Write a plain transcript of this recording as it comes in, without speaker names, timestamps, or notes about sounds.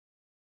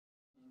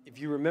If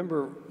you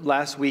remember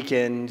last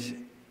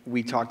weekend,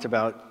 we talked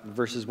about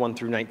verses 1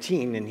 through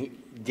 19,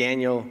 and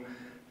Daniel,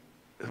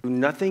 who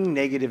nothing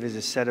negative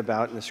is said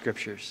about in the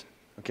scriptures,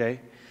 okay?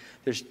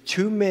 There's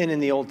two men in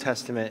the Old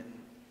Testament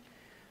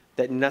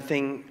that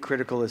nothing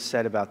critical is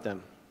said about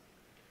them.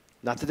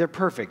 Not that they're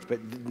perfect,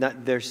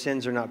 but their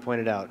sins are not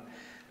pointed out.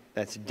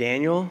 That's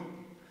Daniel,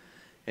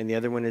 and the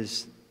other one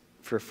is,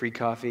 for free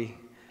coffee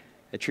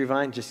at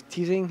Treevine, just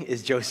teasing,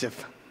 is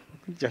Joseph.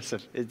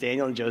 Joseph, is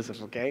Daniel and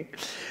Joseph, okay?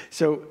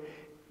 So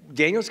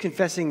Daniel's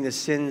confessing the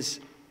sins,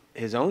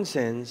 his own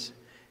sins,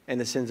 and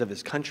the sins of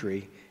his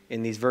country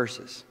in these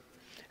verses.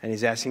 And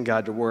he's asking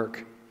God to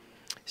work.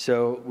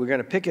 So we're going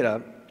to pick it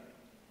up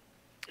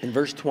in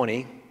verse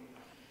 20,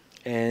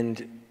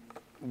 and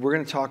we're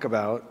going to talk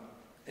about,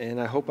 and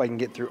I hope I can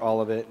get through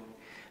all of it,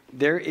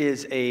 there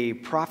is a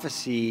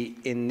prophecy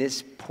in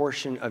this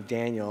portion of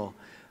Daniel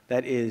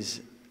that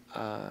is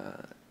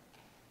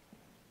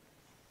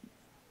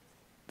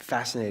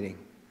fascinating.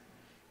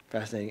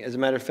 Fascinating. As a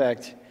matter of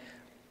fact,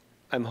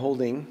 I'm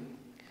holding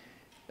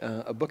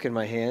a book in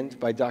my hand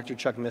by Dr.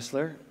 Chuck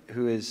Missler,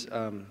 who is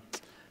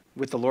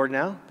with the Lord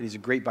now, but he's a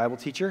great Bible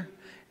teacher,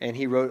 and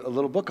he wrote a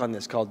little book on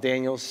this called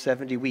Daniel's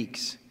 70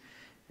 Weeks.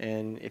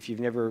 And if you've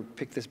never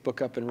picked this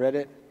book up and read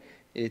it,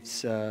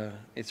 it's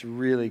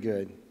really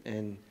good.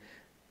 And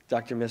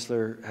Dr.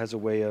 Missler has a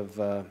way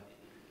of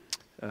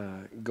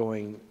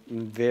going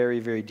very,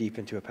 very deep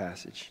into a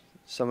passage.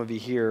 Some of you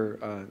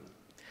here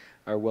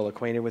are well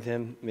acquainted with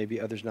him,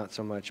 maybe others not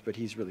so much, but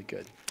he's really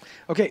good.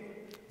 Okay,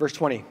 verse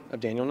 20 of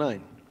Daniel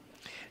 9.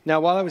 Now,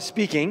 while I was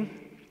speaking,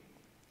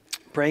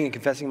 praying and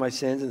confessing my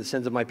sins and the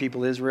sins of my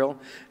people Israel,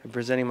 and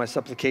presenting my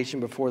supplication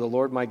before the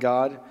Lord my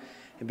God,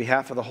 in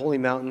behalf of the holy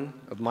mountain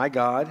of my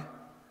God,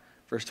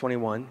 verse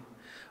 21,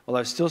 while I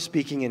was still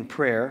speaking in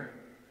prayer,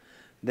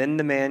 then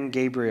the man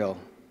Gabriel,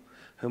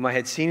 whom I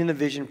had seen in the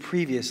vision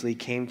previously,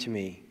 came to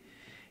me.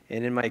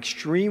 And in my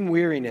extreme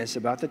weariness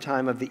about the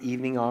time of the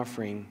evening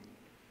offering,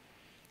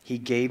 he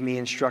gave me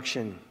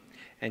instruction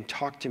and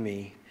talked to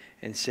me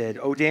and said,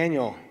 O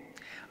Daniel,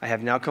 I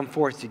have now come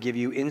forth to give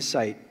you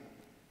insight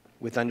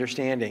with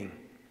understanding.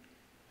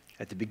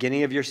 At the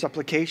beginning of your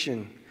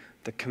supplication,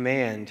 the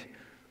command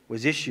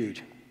was issued,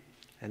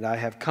 and I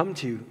have come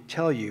to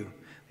tell you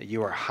that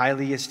you are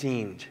highly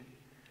esteemed.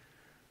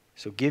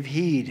 So give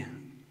heed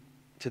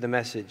to the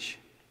message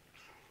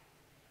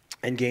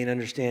and gain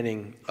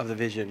understanding of the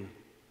vision.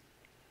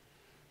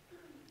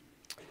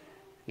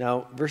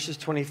 Now, verses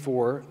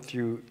 24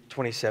 through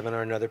 27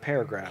 are another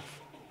paragraph,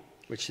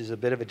 which is a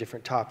bit of a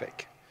different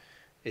topic.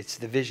 It's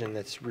the vision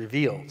that's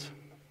revealed.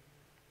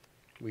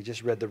 We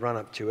just read the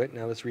run-up to it.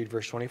 Now let's read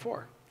verse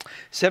 24.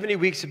 70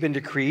 weeks have been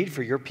decreed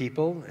for your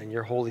people and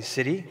your holy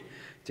city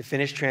to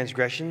finish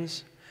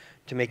transgressions,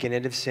 to make an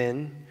end of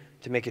sin,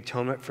 to make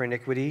atonement for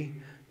iniquity,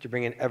 to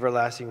bring in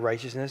everlasting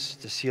righteousness,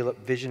 to seal up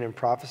vision and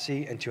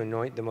prophecy, and to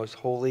anoint the most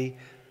holy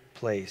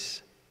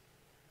place.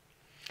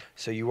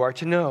 So you are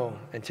to know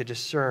and to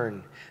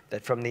discern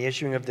that from the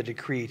issuing of the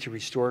decree to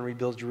restore and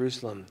rebuild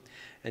Jerusalem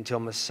until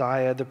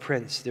Messiah the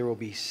Prince, there will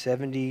be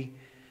 7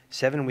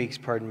 weeks,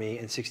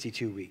 and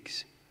 62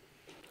 weeks.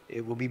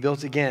 It will be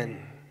built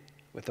again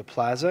with a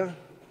plaza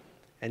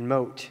and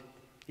moat,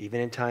 even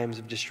in times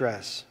of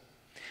distress.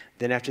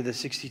 Then after the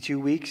 62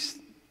 weeks,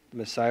 the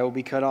Messiah will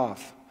be cut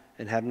off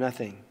and have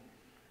nothing.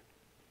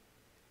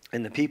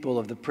 And the people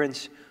of the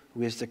Prince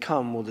who is to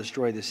come will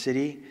destroy the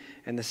city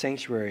and the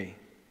sanctuary.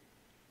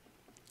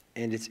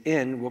 And its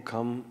end will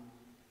come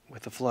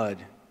with a flood.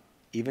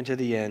 Even to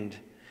the end,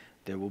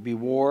 there will be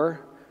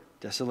war.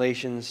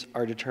 Desolations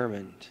are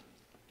determined.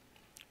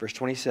 Verse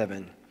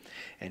 27,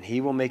 and he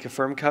will make a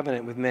firm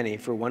covenant with many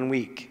for 1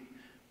 week.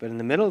 But in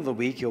the middle of the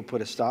week, he'll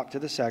put a stop to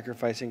the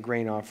sacrifice and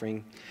grain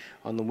offering.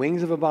 On the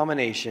wings of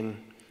abomination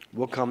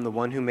will come the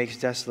one who makes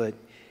desolate,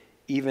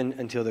 even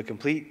until the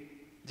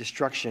complete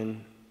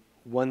destruction,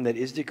 one that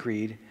is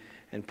decreed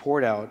and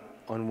poured out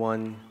on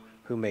one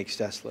who makes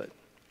desolate.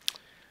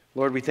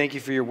 Lord, we thank you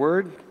for your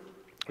word.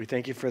 We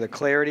thank you for the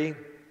clarity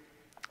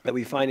that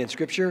we find in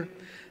Scripture,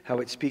 how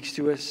it speaks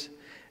to us,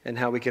 and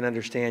how we can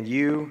understand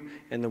you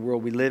and the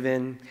world we live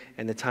in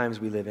and the times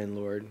we live in,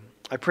 Lord.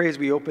 I pray as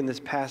we open this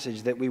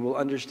passage that we will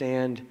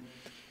understand,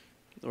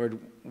 Lord,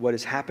 what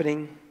is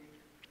happening,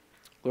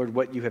 Lord,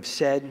 what you have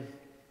said,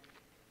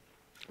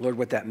 Lord,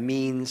 what that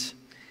means,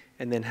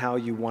 and then how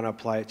you want to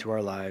apply it to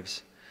our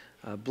lives.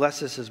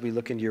 Bless us as we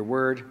look into your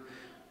word,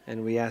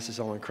 and we ask this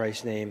all in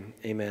Christ's name.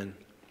 Amen.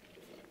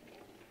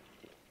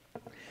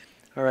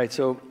 All right,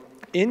 so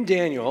in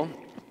Daniel,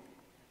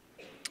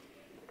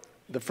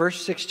 the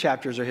first 6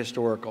 chapters are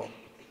historical.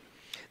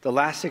 The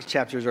last 6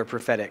 chapters are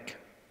prophetic.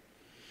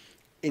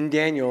 In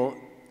Daniel,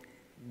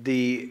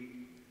 the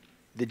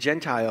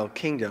Gentile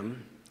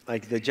kingdom,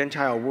 like the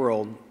Gentile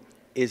world,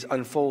 is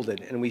unfolded,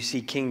 and we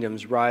see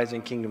kingdoms rise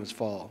and kingdoms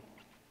fall.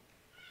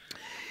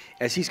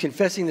 As he's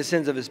confessing the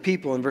sins of his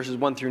people in verses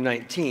 1 through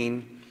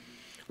 19,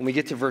 when we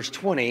get to verse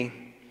 20,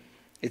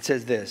 it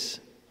says this,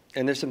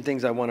 and there's some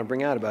things I want to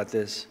bring out about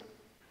this.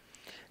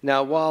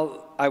 Now,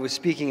 while I was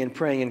speaking and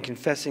praying and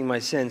confessing my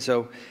sin,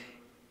 so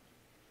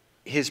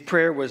his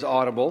prayer was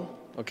audible,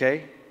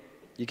 okay?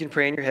 You can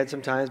pray in your head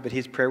sometimes, but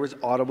his prayer was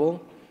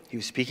audible. He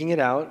was speaking it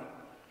out.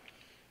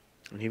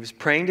 And he was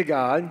praying to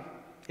God.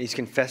 He's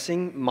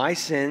confessing my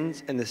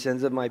sins and the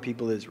sins of my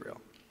people Israel,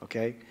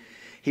 okay?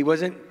 He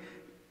wasn't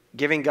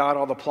giving God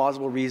all the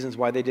plausible reasons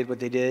why they did what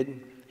they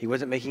did. He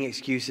wasn't making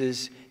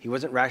excuses. He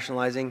wasn't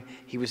rationalizing.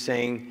 He was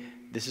saying,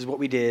 this is what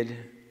we did,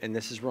 and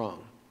this is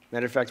wrong.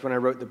 Matter of fact, when I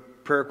wrote the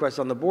prayer request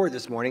on the board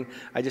this morning,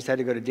 I just had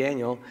to go to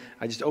Daniel.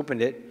 I just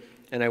opened it,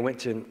 and I went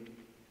to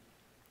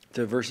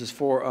verse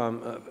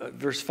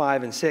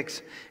 5 and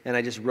 6, and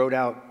I just wrote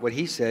out what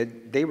he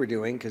said they were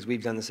doing, because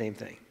we've done the same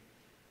thing.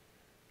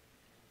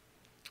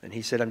 And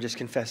he said, I'm just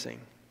confessing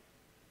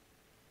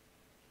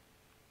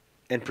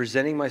and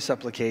presenting my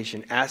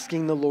supplication,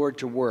 asking the Lord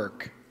to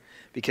work,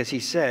 because he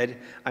said,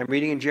 I'm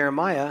reading in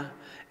Jeremiah,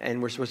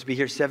 and we're supposed to be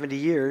here 70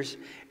 years,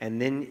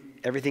 and then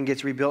everything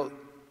gets rebuilt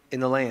in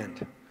the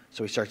land.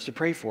 So he starts to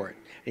pray for it.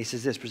 And he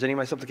says this, presenting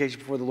my supplication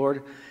before the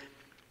Lord,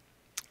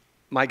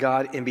 my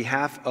God, in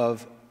behalf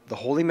of the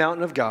holy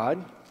mountain of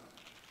God.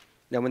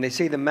 Now, when they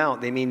say the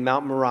mount, they mean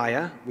Mount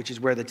Moriah, which is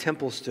where the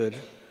temple stood,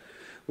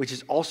 which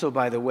is also,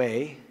 by the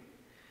way,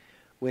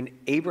 when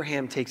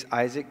Abraham takes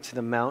Isaac to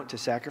the mount to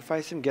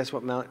sacrifice him, guess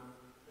what mount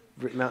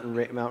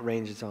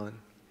range it's on?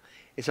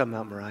 It's on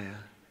Mount Moriah.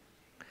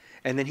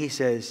 And then he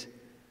says,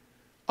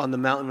 on the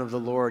mountain of the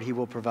Lord he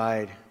will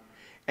provide.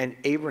 And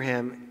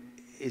Abraham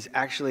is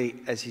actually,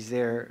 as he's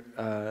there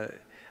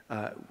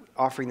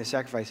offering the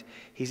sacrifice,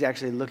 he's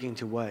actually looking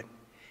to what?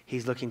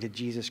 He's looking to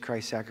Jesus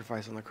Christ's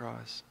sacrifice on the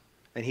cross.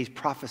 And he's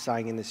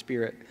prophesying in the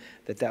Spirit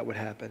that that would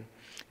happen.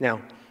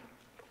 Now,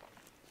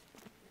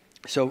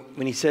 so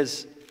when he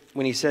says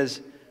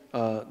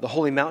the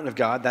holy mountain of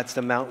God, that's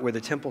the mount where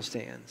the temple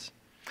stands.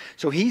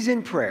 So he's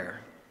in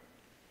prayer,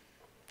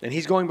 and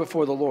he's going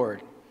before the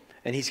Lord,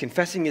 and he's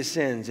confessing his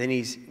sins, and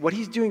what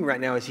he's doing right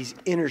now is he's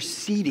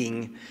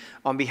interceding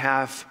on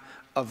behalf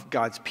of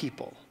God's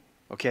people,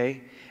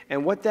 okay?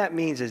 And what that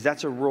means is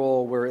that's a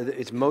role where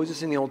it's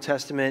Moses in the Old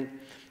Testament.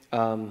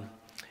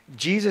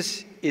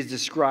 Jesus is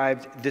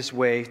described this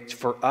way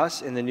for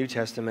us in the New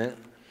Testament,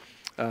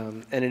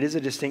 and it is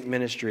a distinct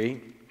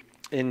ministry.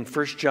 In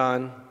 1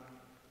 John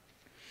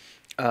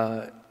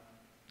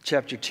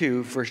chapter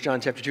 2, verse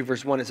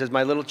 1, it says,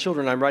 my little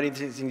children, I'm writing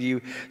this to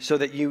you so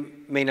that you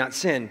may not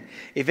sin.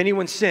 If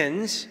anyone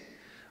sins,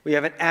 we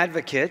have an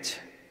advocate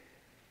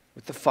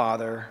with the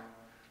Father,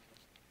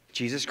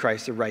 Jesus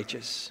Christ, the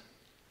righteous.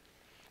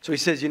 So he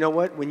says, you know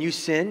what? When you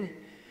sin,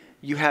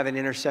 you have an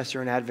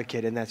intercessor and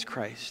advocate, and that's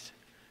Christ.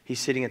 He's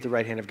sitting at the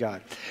right hand of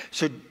God.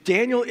 So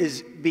Daniel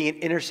is being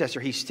an intercessor.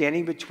 He's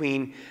standing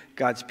between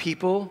God's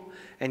people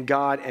and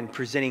God, and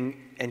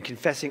presenting and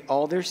confessing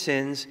all their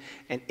sins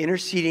and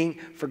interceding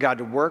for God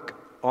to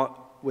work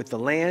with the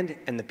land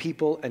and the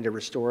people and to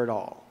restore it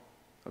all.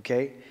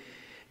 Okay?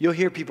 You'll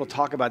hear people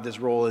talk about this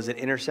role as an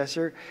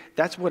intercessor.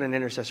 That's what an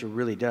intercessor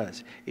really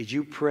does, is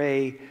you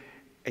pray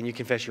and you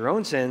confess your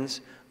own sins,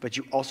 but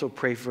you also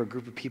pray for a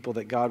group of people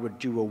that God would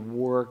do a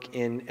work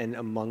in and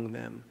among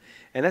them.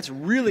 And that's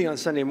really on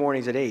Sunday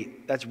mornings at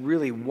 8. That's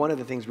really one of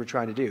the things we're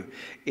trying to do,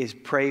 is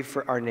pray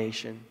for our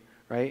nation,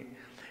 right?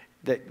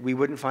 That we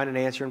wouldn't find an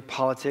answer in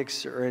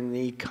politics or in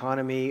the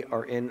economy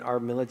or in our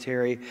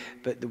military,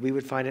 but that we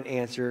would find an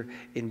answer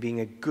in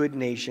being a good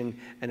nation,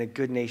 and a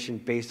good nation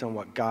based on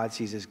what God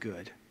sees as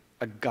good.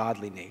 A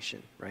godly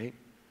nation, right?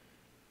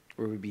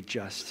 Where we'd be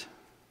just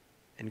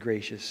and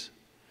gracious.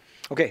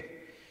 Okay,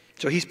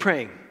 so he's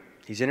praying.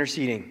 He's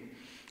interceding.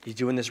 He's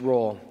doing this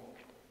role.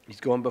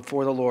 He's going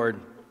before the Lord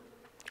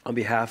on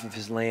behalf of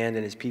his land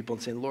and his people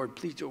and saying, Lord,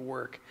 please do a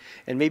work.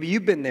 And maybe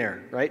you've been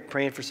there, right?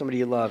 Praying for somebody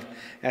you love,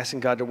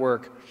 asking God to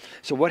work.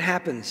 So what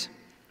happens?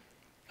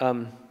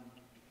 You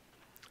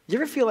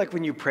ever feel like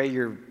when you pray,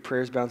 your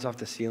prayers bounce off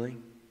the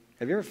ceiling?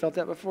 Have you ever felt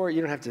that before?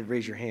 You don't have to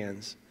raise your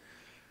hands.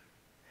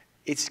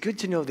 It's good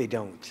to know they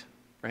don't,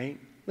 right?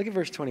 Look at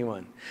verse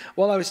 21.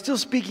 While I was still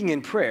speaking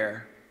in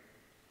prayer,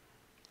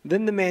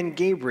 then the man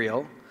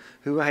Gabriel,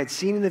 who I had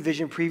seen in the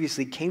vision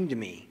previously, came to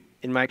me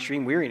in my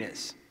extreme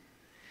weariness.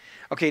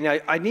 Okay, now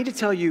I need to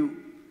tell you,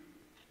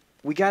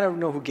 we got to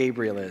know who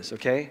Gabriel is,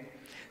 okay?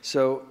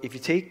 So if you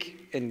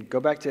take and go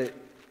back to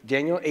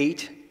Daniel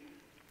 8,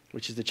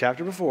 which is the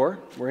chapter before,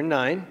 we're in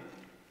 9.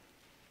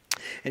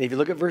 And if you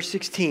look at verse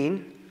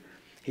 16,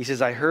 he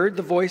says, I heard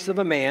the voice of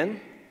a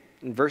man,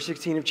 in verse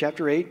 16 of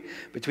chapter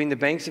 8, between the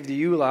banks of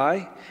the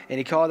Ulai, and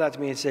he called out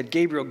to me and said,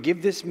 Gabriel,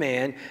 give this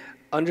man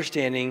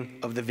understanding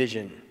of the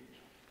vision.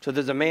 So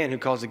there's a man who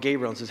calls to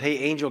Gabriel and says, hey,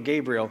 angel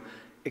Gabriel,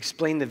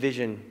 explain the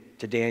vision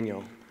to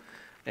Daniel.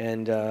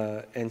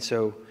 And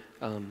so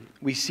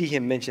we see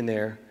him mentioned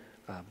there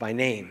by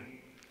name.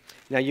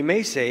 Now you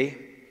may say,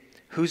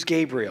 who's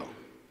Gabriel?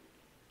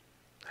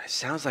 It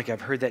sounds like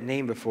I've heard that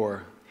name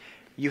before.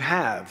 You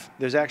have.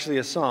 There's actually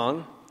a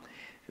song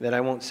that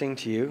I won't sing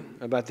to you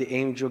about the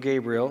angel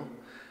Gabriel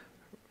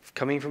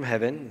coming from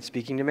heaven and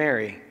speaking to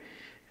Mary.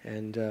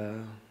 And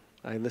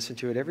I listen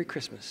to it every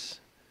Christmas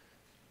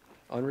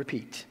on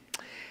repeat.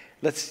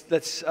 Let's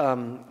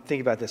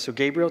think about this. So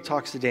Gabriel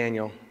talks to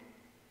Daniel.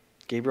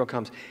 Gabriel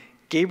comes.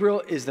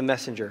 Gabriel is the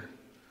messenger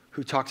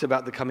who talks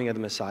about the coming of the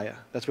Messiah.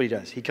 That's what he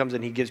does. He comes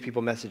and he gives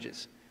people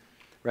messages,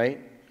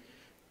 right?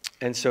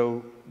 And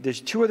so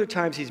there's two other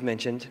times he's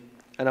mentioned,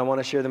 and I want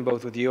to share them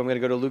both with you. I'm going to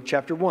go to Luke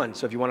chapter 1.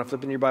 So if you want to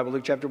flip in your Bible,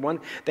 Luke chapter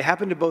 1, they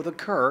happen to both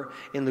occur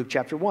in Luke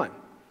chapter 1.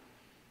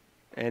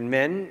 And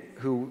men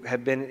who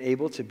have been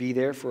able to be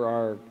there for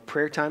our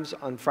prayer times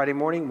on Friday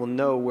morning will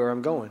know where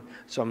I'm going.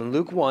 So I'm in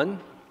Luke 1.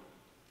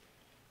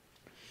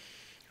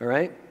 All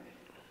right?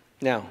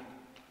 Now,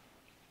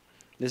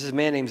 this is a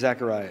man named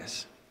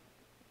Zacharias.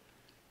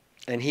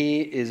 And he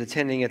is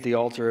attending at the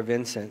altar of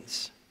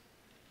incense.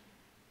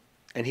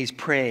 And he's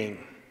praying.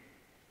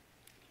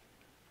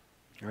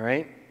 All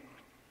right?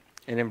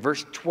 And in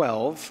verse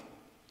 12,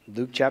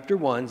 Luke chapter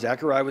 1,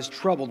 Zachariah was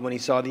troubled when he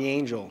saw the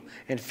angel,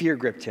 and fear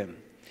gripped him.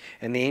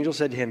 And the angel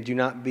said to him, "Do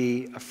not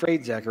be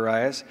afraid,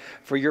 Zacharias,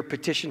 for your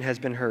petition has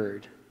been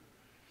heard."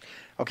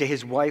 Okay,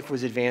 his wife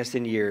was advanced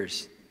in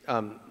years.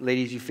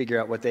 Ladies, you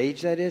figure out what the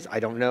age that is? I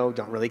don't know,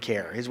 don't really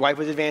care. His wife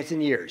was advanced in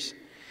years.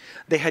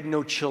 They had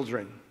no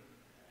children.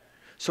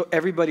 So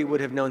everybody would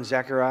have known,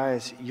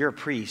 Zacharias, you're a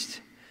priest,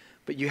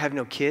 but you have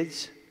no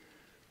kids.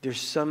 There's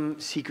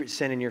some secret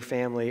sin in your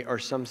family or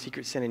some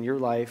secret sin in your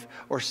life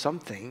or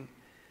something,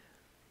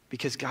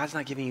 because God's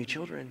not giving you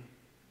children.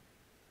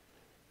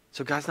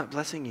 So God's not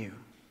blessing you.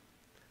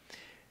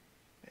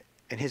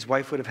 And his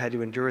wife would have had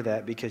to endure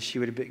that because she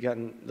would have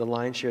gotten the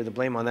lion's share of the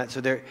blame on that.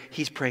 So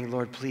he's praying,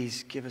 Lord,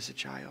 please give us a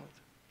child.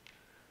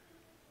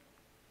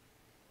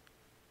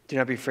 Do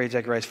not be afraid,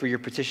 Zacharias, for your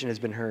petition has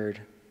been heard.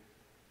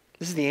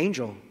 This is the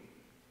angel.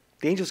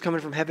 The angel's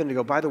coming from heaven to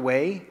go, by the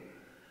way,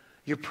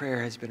 your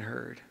prayer has been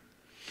heard.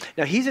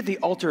 Now, he's at the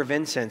altar of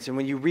incense. And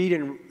when you read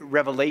in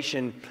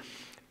Revelation,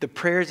 the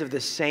prayers of the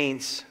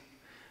saints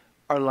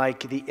are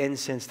like the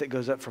incense that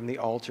goes up from the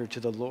altar to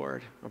the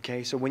Lord,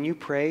 okay? So when you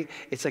pray,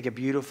 it's like a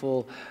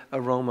beautiful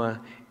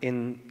aroma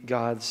in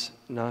God's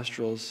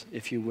nostrils,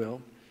 if you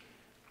will.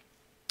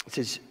 It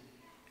says,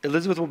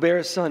 Elizabeth will bear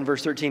a son,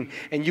 verse 13,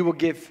 and you will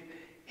give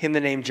him the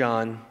name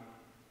John.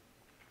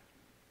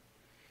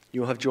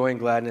 You will have joy and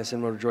gladness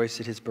and will rejoice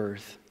at his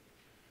birth.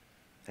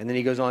 And then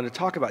he goes on to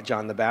talk about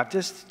John the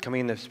Baptist,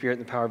 coming in the spirit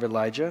and the power of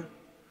Elijah.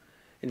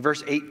 In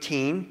verse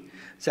 18,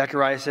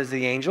 Zacharias says to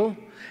the angel,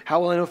 "How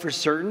will I know for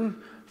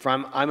certain? For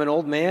I'm an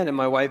old man and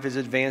my wife is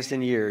advanced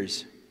in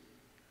years."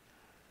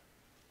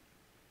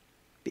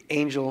 The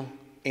angel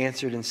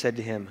answered and said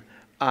to him,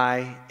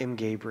 "I am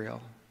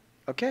Gabriel."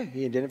 Okay,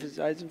 he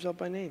identifies himself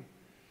by name.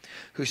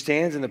 "Who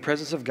stands in the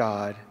presence of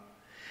God.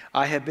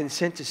 I have been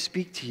sent to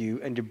speak to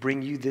you and to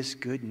bring you this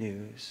good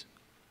news."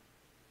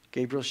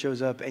 Gabriel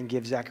shows up and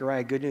gives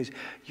Zechariah good news.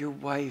 Your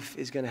wife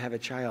is going to have a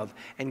child.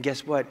 And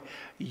guess what?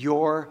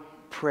 Your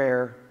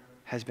prayer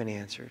has been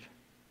answered.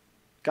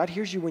 God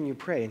hears you when you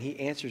pray, and he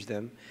answers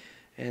them.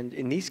 And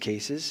in these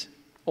cases,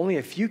 only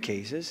a few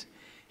cases,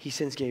 he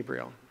sends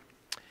Gabriel.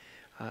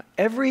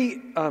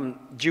 Every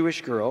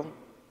Jewish girl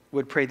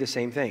would pray the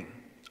same thing.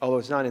 Although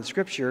it's not in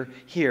Scripture,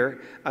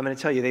 here, I'm going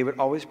to tell you, they would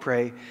always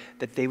pray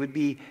that they would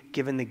be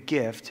given the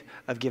gift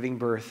of giving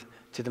birth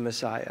to the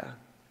Messiah.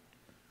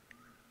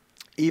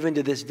 Even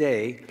to this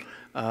day,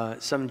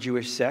 some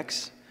Jewish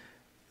sects,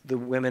 the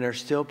women are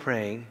still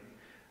praying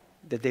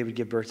that they would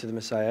give birth to the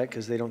Messiah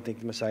because they don't think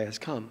the Messiah has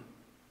come.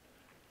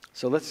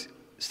 So let's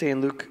stay in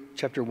Luke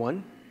chapter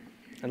 1,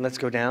 and let's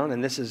go down,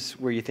 and this is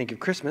where you think of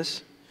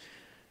Christmas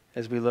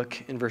as we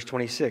look in verse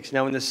 26.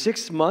 Now in the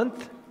 6th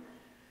month,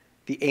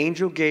 the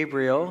angel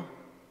Gabriel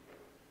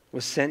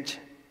was sent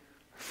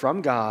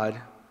from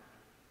God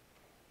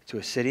to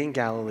a city in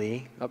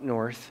Galilee up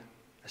north,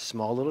 a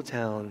small little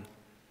town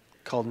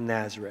called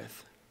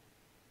Nazareth.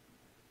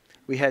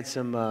 We had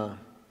some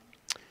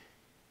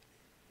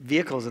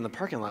vehicles in the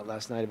parking lot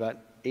last night about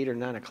 8 or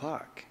 9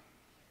 o'clock.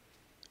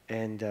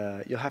 And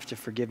you'll have to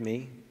forgive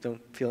me. Don't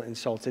feel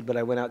insulted. But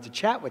I went out to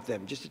chat with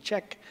them just to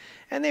check.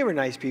 And they were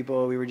nice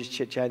people. We were just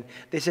chit-chatting.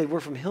 They said, "We're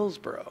from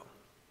Hillsboro."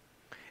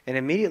 And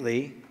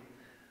immediately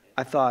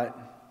I thought,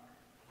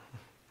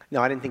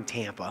 no, I didn't think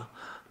Tampa.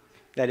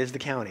 That is the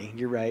county.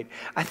 You're right.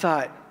 I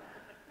thought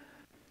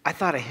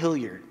of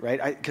Hilliard,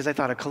 right? Because I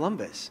thought of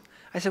Columbus.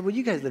 I said, "Well,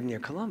 you guys live near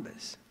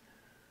Columbus."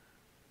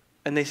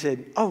 And they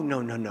said, "Oh,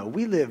 no.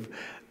 We live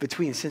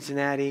between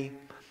Cincinnati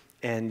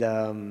and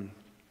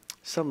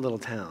some little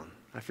town."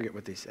 I forget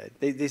what they said.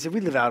 They said, "We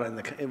live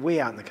way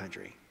out in the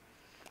country."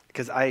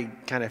 Because I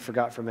kind of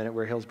forgot for a minute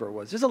where Hillsboro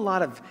was. There's a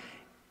lot of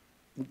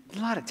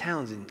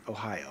towns in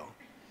Ohio,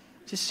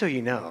 just so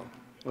you know,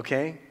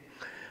 okay?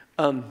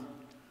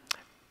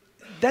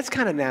 That's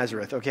kind of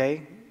Nazareth,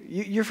 okay?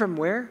 You're from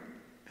where?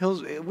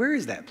 Where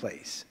is that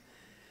place?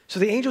 So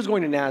the angel's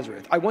going to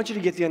Nazareth. I want you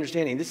to get the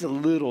understanding. This is a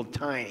little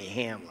tiny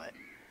hamlet.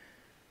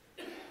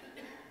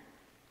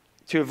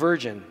 To a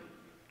virgin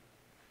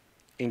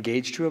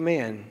engaged to a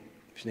man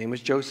whose name was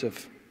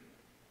Joseph,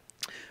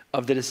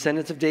 of the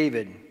descendants of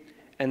David,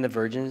 and the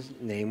virgin's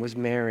name was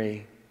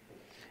Mary.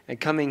 And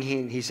coming,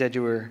 he said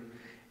to her,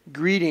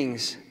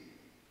 "Greetings,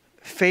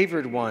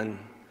 favored one,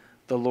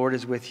 the Lord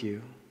is with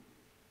you."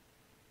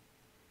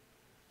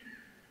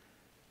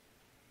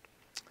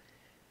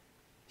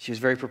 She was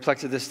very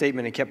perplexed at this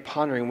statement and kept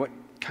pondering what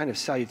kind of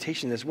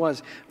salutation this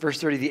was. Verse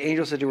 30, the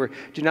angel said to her,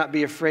 do not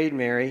be afraid,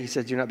 Mary. He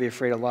says, do not be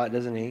afraid a lot,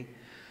 doesn't he?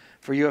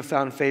 For you have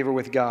found favor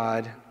with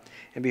God,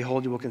 and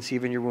behold, you will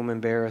conceive in your womb and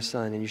bear a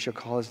son, and you shall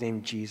call his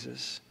name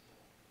Jesus.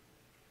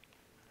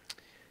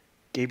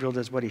 Gabriel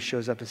does what? He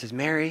shows up and says,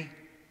 Mary,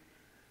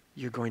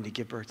 you're going to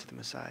give birth to the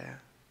Messiah.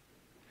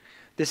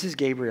 This is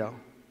Gabriel.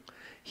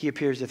 He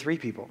appears to three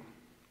people: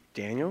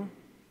 Daniel,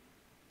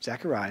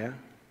 Zechariah,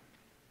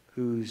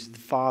 who's the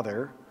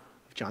father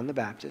of John the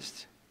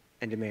Baptist,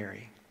 and to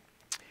Mary.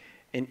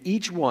 And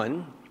each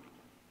one,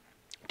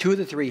 two of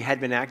the three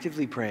had been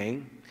actively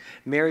praying.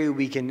 Mary,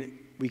 we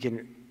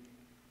can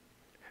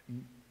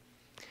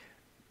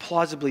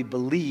plausibly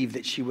believe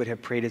that she would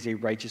have prayed as a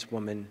righteous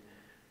woman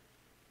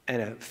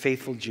and a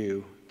faithful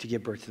Jew to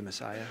give birth to the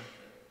Messiah.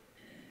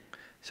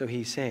 So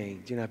he's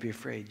saying, do not be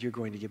afraid. You're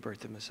going to give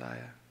birth to the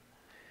Messiah.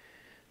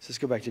 So let's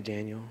go back to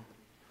Daniel.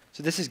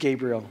 So this is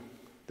Gabriel.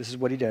 This is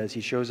what he does.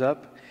 He shows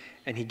up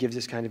and he gives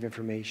this kind of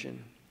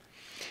information.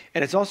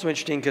 And it's also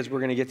interesting because we're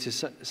going to get to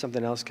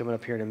something else coming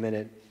up here in a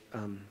minute,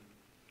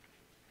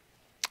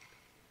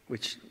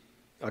 which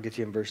I'll get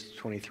to in verse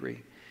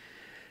 23.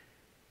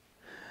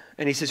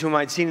 And he says, whom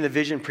I had seen in the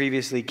vision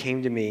previously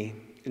came to me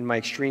in my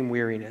extreme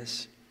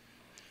weariness.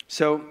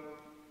 So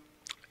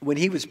when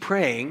he was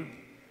praying,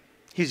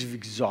 he was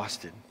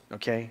exhausted,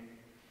 okay?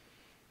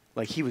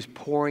 Like he was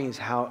pouring his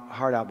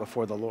heart out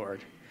before the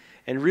Lord.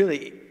 And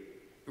really,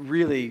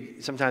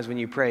 sometimes when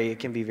you pray, it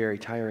can be very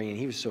tiring, and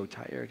he was so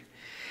tired.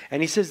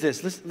 And he says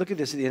this, let's look at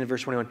this at the end of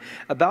verse 21.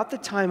 About the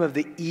time of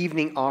the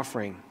evening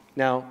offering.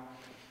 Now,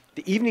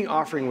 the evening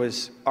offering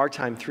was our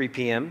time, 3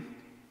 p.m.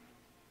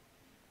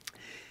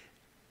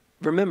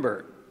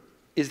 Remember,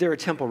 is there a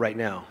temple right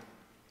now?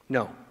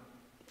 No.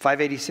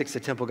 586, the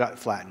temple got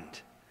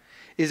flattened.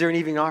 Is there an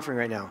evening offering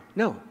right now?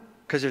 No,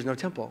 because there's no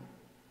temple.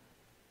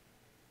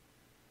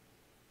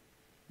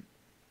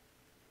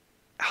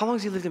 How long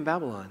has he lived in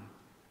Babylon?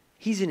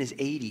 He's in his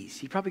 80s.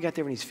 He probably got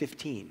there when he's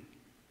 15.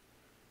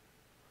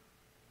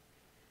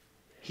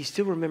 He's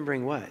still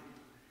remembering what?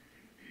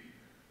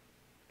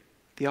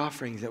 The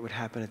offerings that would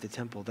happen at the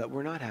temple that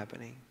were not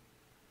happening.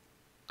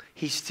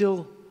 He's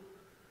still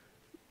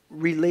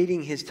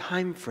relating his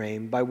time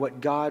frame by what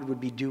God would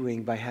be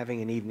doing by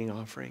having an evening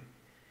offering,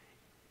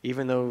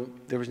 even though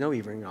there was no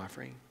evening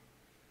offering.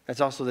 That's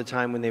also the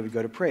time when they would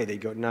go to pray.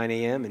 They'd go at 9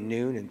 a.m. and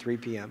noon and 3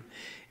 p.m.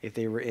 If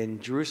they were in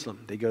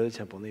Jerusalem, they'd go to the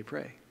temple and they'd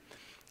pray.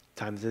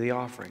 Times of the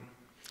offering.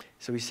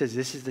 So he says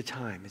this is the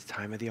time. It's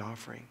time of the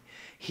offering.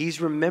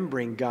 He's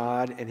remembering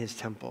God and his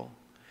temple.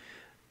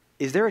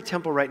 Is there a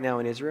temple right now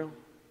in Israel?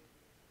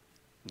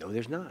 No,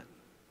 there's not.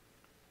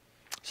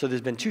 So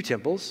there's been two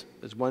temples.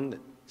 There's one that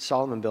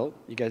Solomon built.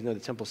 You guys know the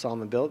temple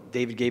Solomon built.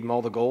 David gave him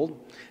all the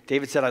gold.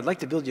 David said, I'd like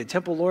to build you a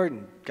temple, Lord.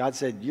 And God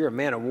said, you're a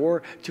man of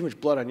war. Too much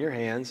blood on your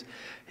hands.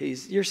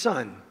 He's your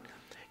son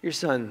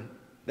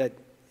that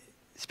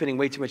spending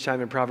way too much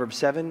time in Proverbs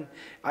 7.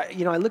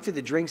 I looked at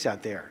the drinks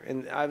out there,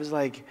 and I was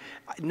like,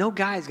 no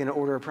guy's going to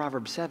order a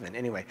Proverbs 7.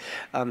 Anyway,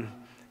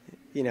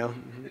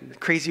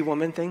 crazy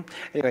woman thing.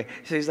 Anyway,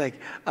 so he's like,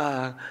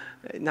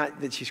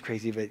 not that she's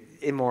crazy, but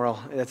immoral.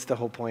 That's the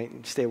whole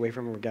point. Stay away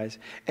from her, guys.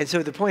 And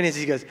so the point is,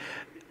 he goes,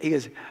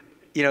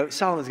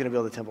 Solomon's going to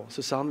build a temple.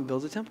 So Solomon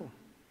builds a temple,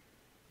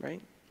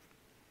 right?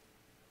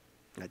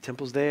 That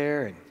temple's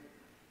there, and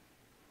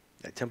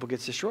that temple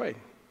gets destroyed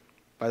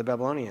by the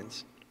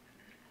Babylonians.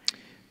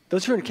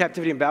 Those who are in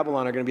captivity in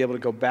Babylon are going to be able to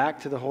go back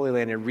to the Holy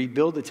Land and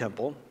rebuild the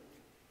temple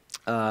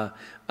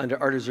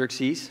under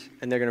Artaxerxes,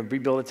 and they're going to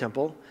rebuild a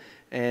temple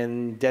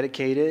and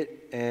dedicate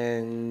it,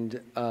 and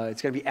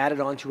it's going to be added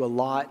onto a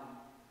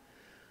lot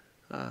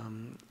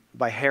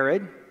by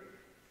Herod,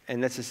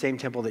 and that's the same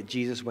temple that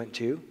Jesus went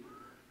to,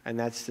 and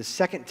that's the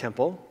second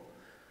temple,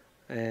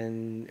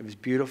 and it was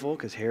beautiful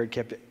because Herod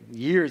kept it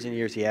years and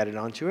years. He added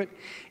onto it.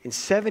 In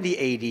 70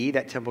 A.D.,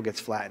 that temple gets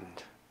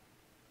flattened.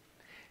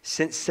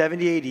 Since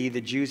 70 A.D.,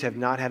 the Jews have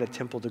not had a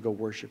temple to go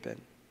worship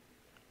in.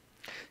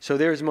 So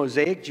there's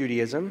Mosaic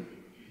Judaism.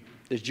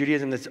 There's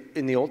Judaism that's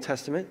in the Old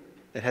Testament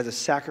that has a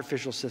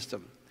sacrificial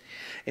system.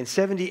 In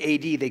 70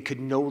 A.D., they could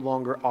no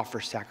longer offer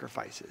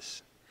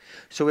sacrifices.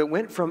 So it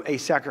went from a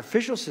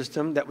sacrificial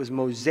system that was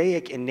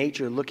Mosaic in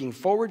nature, looking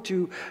forward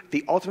to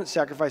the ultimate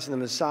sacrifice of the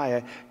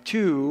Messiah,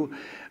 to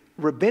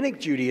Rabbinic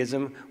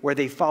Judaism, where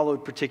they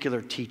followed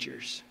particular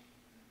teachers.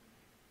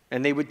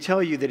 And they would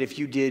tell you that if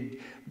you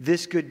did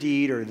this good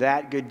deed or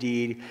that good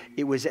deed,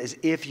 it was as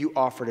if you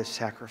offered a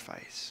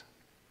sacrifice.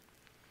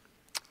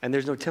 And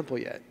there's no temple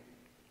yet.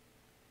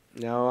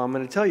 Now, I'm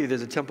going to tell you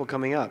there's a temple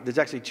coming up. There's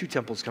actually two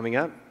temples coming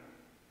up.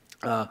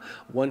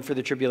 One for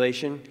the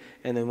tribulation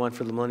and then one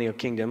for the millennial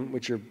kingdom,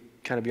 which are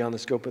kind of beyond the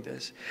scope of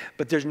this.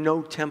 But there's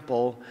no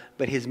temple,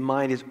 but his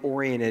mind is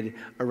oriented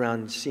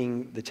around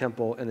seeing the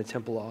temple and the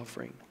temple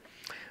offering.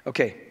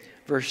 Okay,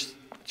 verse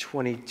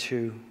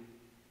 22.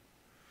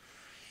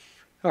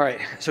 All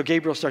right, so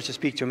Gabriel starts to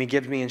speak to him. He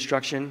gives me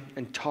instruction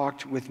and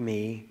talked with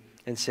me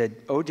and said,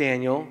 O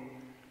Daniel,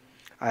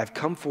 I have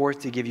come forth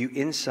to give you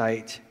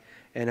insight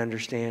and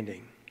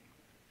understanding.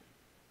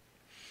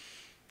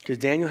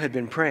 Because Daniel had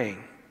been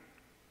praying,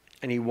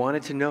 and he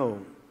wanted to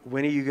know,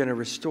 when are you going to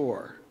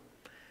restore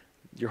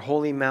your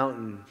holy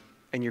mountain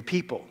and your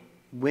people?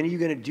 When are you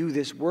going to do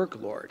this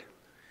work, Lord?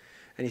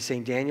 And he's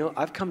saying, Daniel,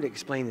 I've come to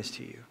explain this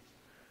to you.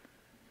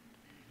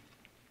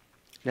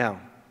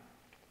 Now,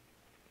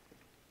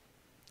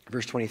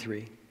 verse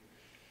 23.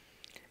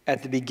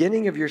 At the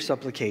beginning of your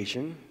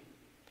supplication,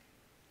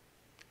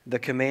 the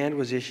command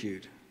was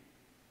issued.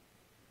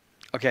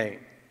 Okay,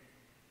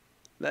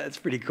 that's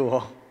pretty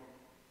cool.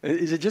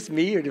 Is it just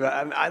me, or do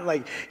I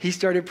like, he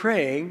started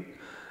praying,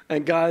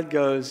 and God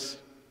goes,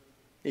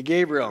 hey,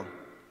 Gabriel,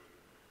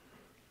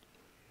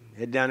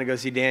 head down and go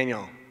see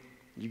Daniel.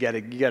 You got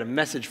a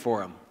message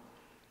for him.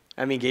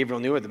 I mean,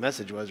 Gabriel knew what the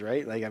message was,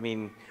 right? Like, I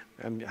mean,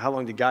 how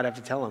long did God have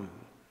to tell him?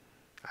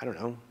 I don't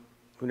know.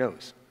 Who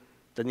knows?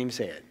 Doesn't even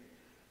say it.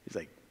 He's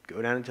like,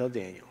 go down and tell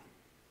Daniel.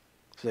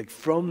 So like,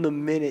 from the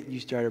minute you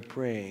started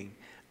praying,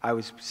 I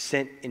was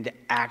sent into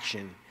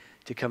action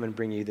to come and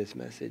bring you this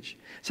message.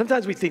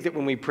 Sometimes we think that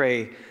when we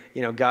pray,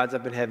 God's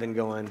up in heaven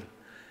going,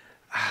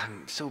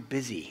 I'm so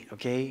busy,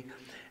 okay?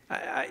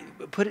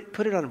 Put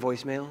it on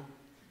voicemail.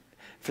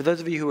 For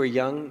those of you who are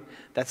young,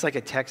 that's like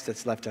a text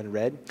that's left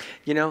unread.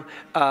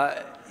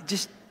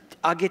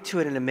 I'll get to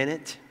it in a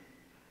minute,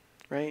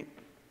 right?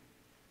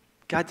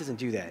 God doesn't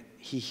do that.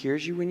 He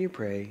hears you when you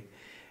pray,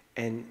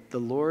 and the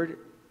Lord,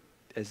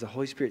 as the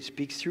Holy Spirit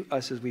speaks through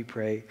us as we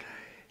pray,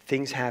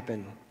 things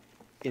happen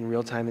in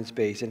real time and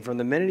space. And from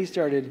the minute he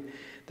started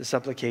the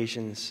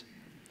supplications,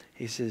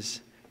 he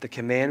says, the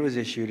command was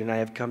issued, and I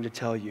have come to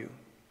tell you.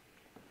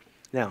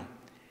 Now,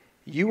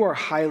 you are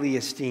highly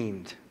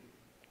esteemed.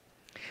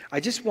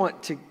 I just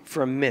want to,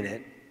 for a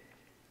minute,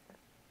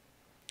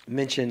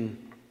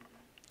 mention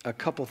a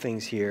couple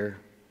things here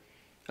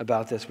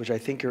about this, which I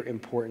think are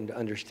important to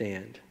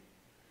understand.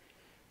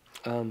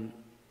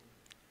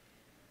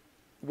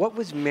 What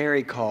was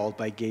Mary called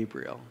by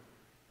Gabriel?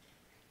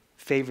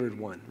 Favored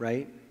one,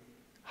 right?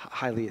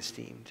 Highly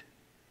esteemed.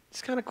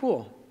 It's kind of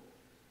cool.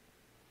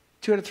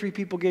 2 out of 3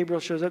 people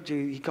Gabriel shows up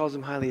to, he calls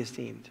them highly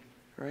esteemed,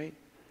 right?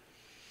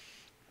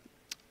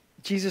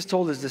 Jesus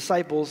told his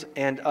disciples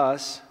and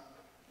us,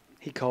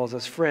 he calls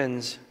us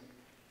friends.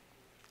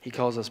 He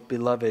calls us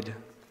beloved.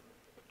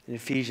 In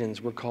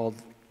Ephesians, we're called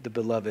the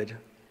beloved.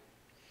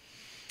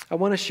 I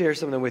want to share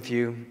something with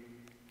you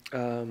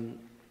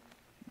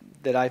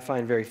that I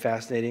find very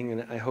fascinating,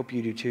 and I hope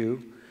you do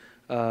too.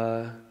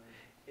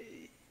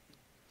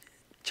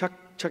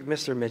 Chuck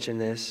Missler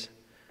mentioned this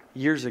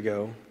years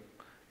ago,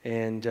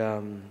 and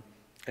I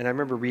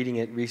remember reading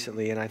it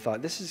recently, and I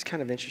thought, this is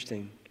kind of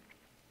interesting.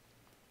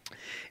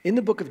 In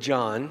the book of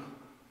John,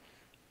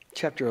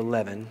 chapter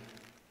 11,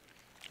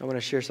 I want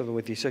to share something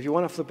with you. So if you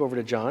want to flip over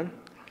to John,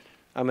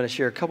 I'm going to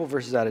share a couple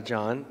verses out of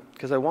John,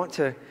 because I want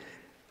to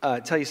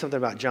tell you something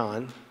about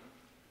John,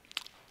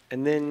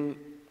 and then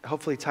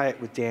hopefully tie it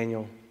with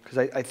Daniel, because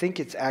I think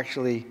it's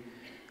actually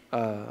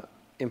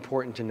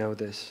important to know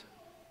this.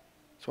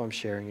 So I'm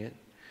sharing it.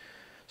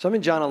 So I'm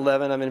in John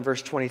 11. I'm in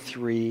verse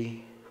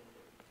 23.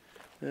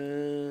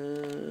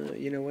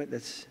 You know what?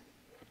 That's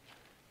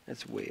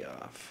way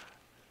off.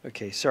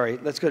 Okay, sorry.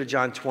 Let's go to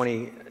John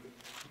 20.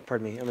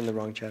 Pardon me. I'm in the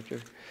wrong chapter.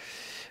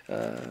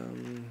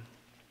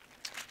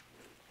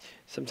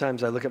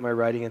 Sometimes I look at my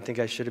writing and think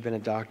I should have been a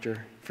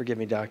doctor. Forgive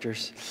me,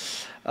 doctors.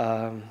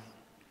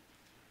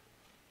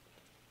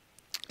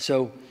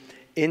 So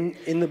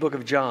in the book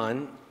of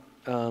John,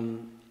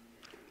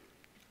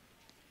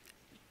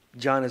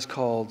 John is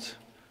called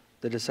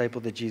the disciple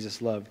that Jesus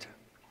loved.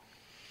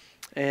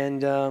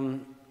 And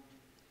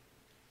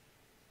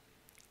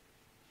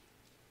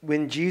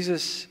when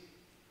Jesus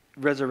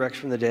resurrects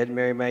from the dead,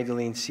 Mary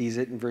Magdalene sees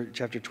it in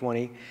chapter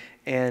 20.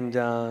 And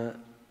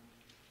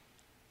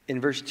in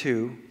verse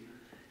 2,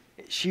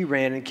 she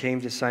ran and came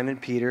to Simon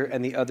Peter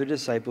and the other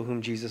disciple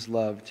whom Jesus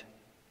loved,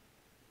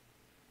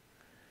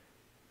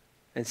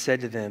 and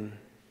said to them,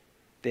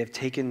 they have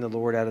taken the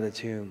Lord out of the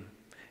tomb,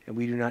 and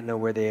we do not know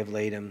where they have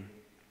laid him.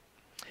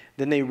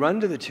 Then they run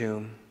to the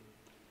tomb,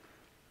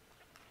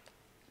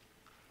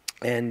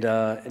 and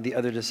the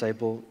other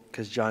disciple,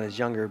 because John is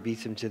younger,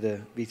 beats him to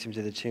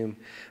the tomb.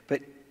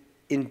 But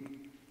in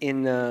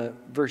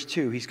verse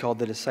 2, he's called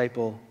the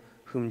disciple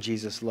whom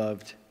Jesus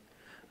loved.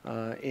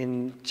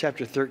 In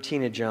chapter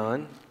 13 of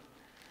John,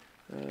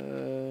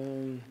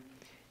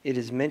 it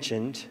is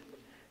mentioned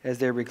as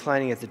they're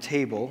reclining at the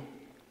table.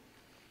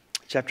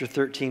 Chapter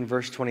 13,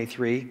 verse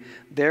 23,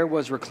 there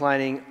was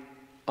reclining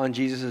on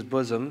Jesus'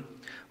 bosom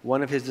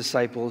one of his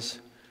disciples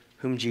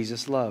whom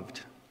Jesus loved.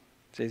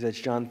 It says that's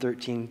John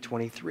 13,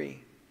 23.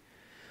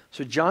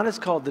 So John is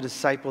called the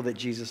disciple that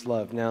Jesus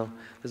loved. Now,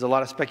 there's a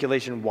lot of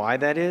speculation why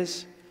that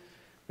is.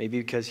 Maybe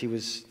because he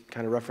was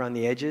kind of rough around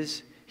the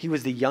edges. He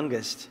was the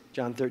youngest,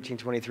 John 13,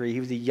 23. He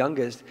was the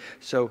youngest,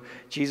 so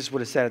Jesus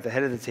would have sat at the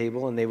head of the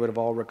table, and they would have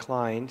all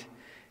reclined.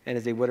 And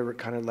as they would have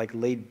kind of like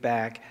laid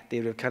back, they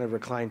would have kind of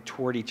reclined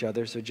toward each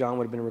other. So John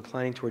would have been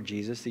reclining toward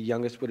Jesus. The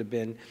youngest would have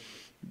been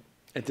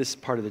at this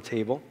part of the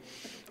table.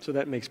 So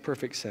that makes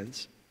perfect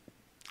sense.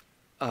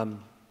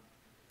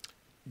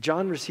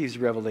 John receives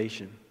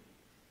revelation.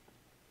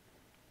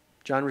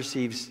 John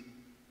receives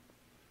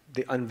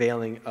the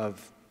unveiling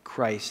of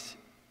Christ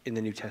in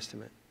the New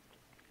Testament.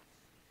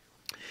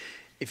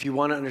 If you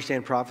want to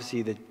understand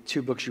prophecy, the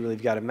two books you really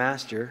have got to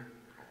master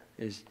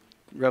is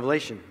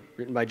Revelation,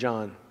 written by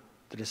John,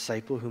 the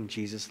disciple whom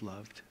Jesus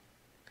loved.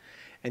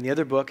 And the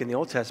other book in the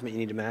Old Testament you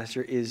need to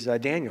master is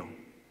Daniel.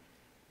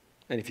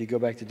 And if you go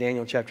back to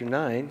Daniel chapter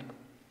 9,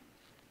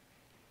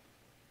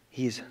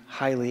 he's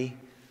highly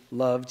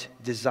loved,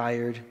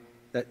 desired.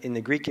 That in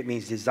the Greek it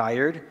means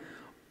desired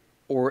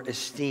or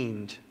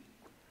esteemed.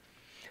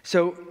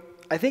 So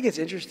I think it's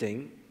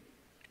interesting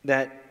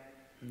that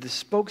the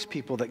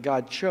spokespeople that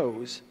God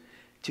chose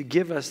to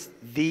give us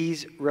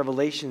these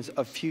revelations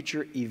of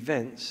future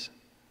events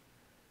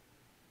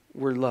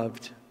were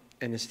loved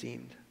and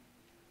esteemed.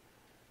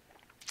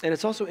 And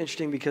it's also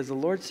interesting because the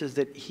Lord says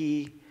that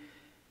he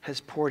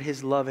has poured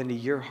his love into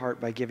your heart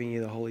by giving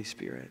you the Holy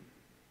Spirit.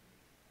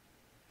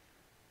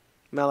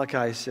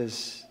 Malachi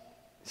says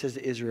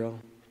to Israel,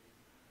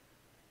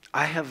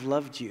 I have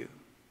loved you.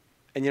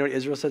 And you know what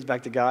Israel says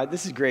back to God?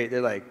 This is great.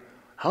 They're like,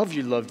 how have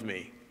you loved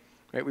me?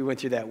 Right? We went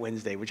through that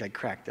Wednesday, which I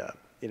cracked up,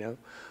 you know.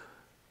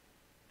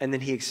 And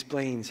then he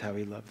explains how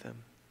he loved them.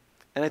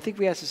 And I think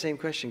we ask the same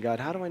question, God,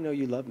 how do I know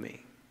you love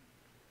me?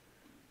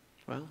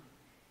 Well,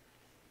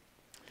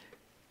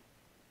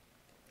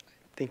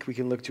 I think we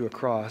can look to a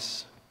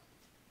cross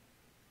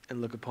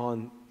and look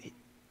upon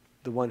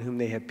the one whom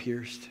they have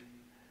pierced,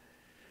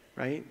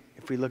 right?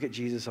 If we look at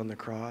Jesus on the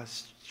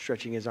cross,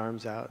 stretching his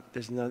arms out,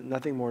 there's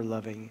nothing more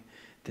loving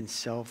than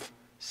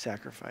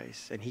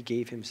self-sacrifice, and he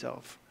gave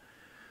himself.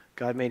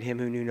 God made him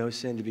who knew no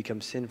sin to become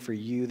sin for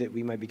you, that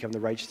we might become the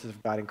righteousness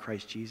of God in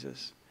Christ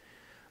Jesus.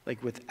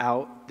 Like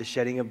without the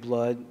shedding of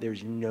blood,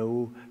 there's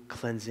no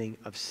cleansing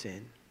of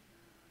sin,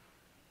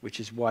 which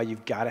is why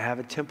you've got to have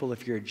a temple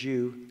if you're a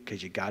Jew,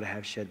 because you've got to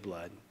have shed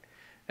blood.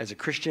 As a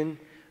Christian,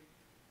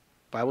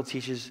 the Bible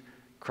teaches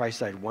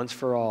Christ died once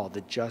for all, the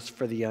just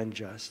for the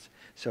unjust.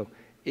 So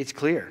it's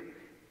clear.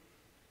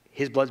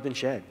 His blood's been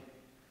shed.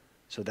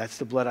 So that's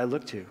the blood I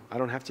look to. I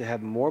don't have to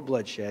have more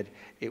blood shed.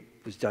 It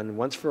was done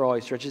once for all.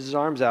 He stretches his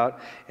arms out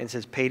and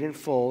says, paid in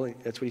full.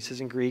 That's what he says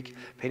in Greek,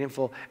 paid in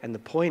full. And the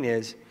point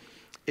is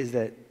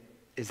that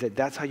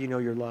that's how you know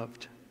you're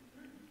loved.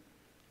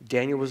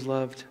 Daniel was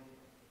loved.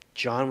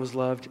 John was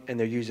loved. And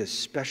they're used as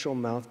special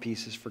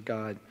mouthpieces for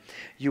God.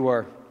 You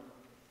are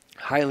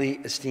highly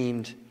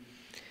esteemed.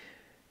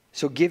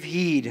 So give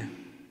heed.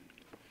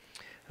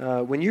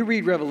 When you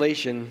read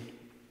Revelation,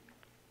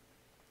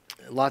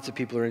 lots of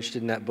people are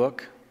interested in that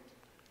book.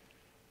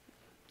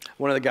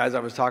 One of the guys I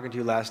was talking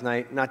to last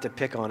night, not to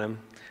pick on him,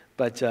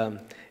 but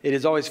it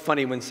is always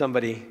funny when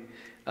somebody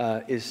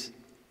is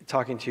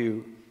talking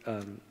to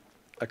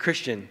a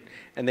Christian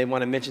and they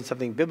want to mention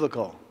something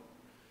biblical.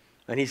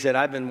 And he said,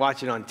 I've been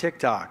watching on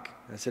TikTok.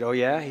 I said, oh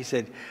yeah? He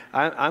said,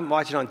 I'm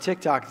watching on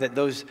TikTok that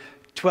those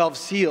 12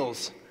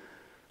 seals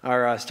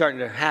are starting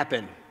to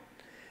happen.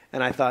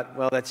 And I thought,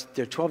 well,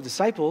 there are 12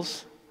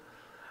 disciples.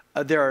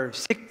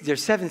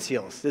 There's 7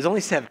 seals. There's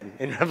only 7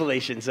 in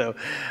Revelation. So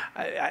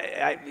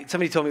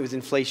somebody told me it was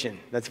inflation.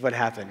 That's what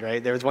happened,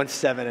 right? There was once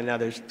 7 and now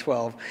there's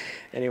 12.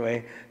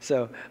 Anyway,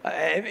 so,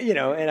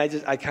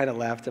 and I kind of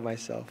laughed to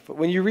myself. But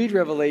when you read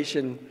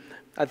Revelation,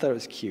 I thought it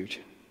was cute.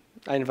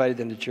 I invited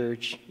them to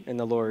church and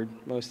the Lord,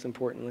 most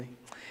importantly.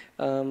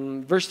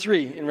 Verse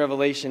 3 in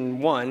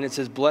Revelation 1, it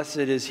says, blessed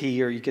is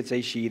he, or you could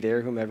say she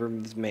there, whomever,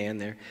 this man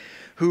there,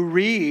 who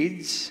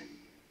reads,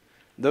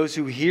 those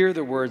who hear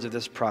the words of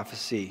this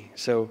prophecy.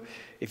 So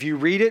if you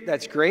read it,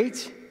 that's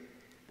great.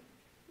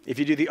 If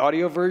you do the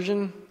audio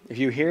version, if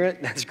you hear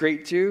it, that's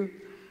great too.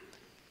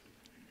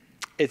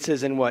 It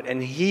says in what?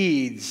 And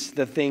heeds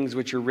the things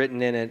which are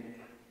written in it.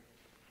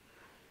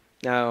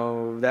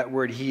 Now, that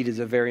word heed is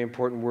a very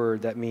important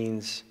word. That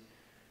means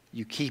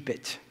you keep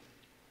it.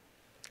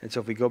 And so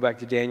if we go back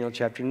to Daniel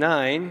chapter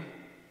 9,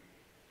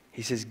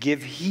 he says,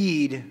 give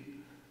heed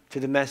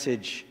to the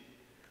message.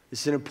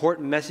 This is an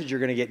important message you're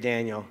going to get,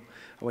 Daniel.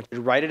 I want you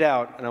to write it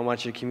out, and I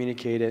want you to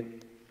communicate it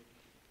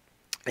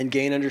and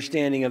gain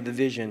understanding of the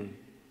vision.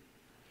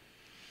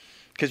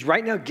 Because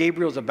right now,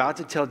 Gabriel's about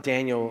to tell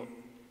Daniel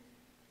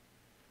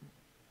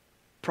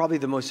probably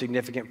the most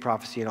significant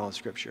prophecy in all of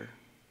Scripture.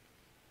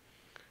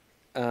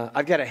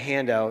 I've got a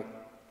handout,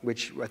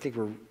 which I think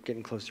we're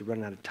getting close to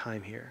running out of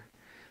time here,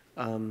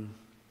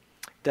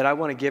 that I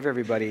want to give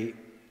everybody.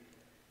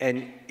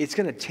 And it's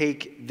going to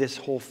take this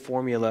whole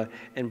formula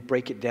and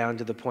break it down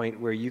to the point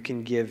where you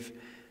can give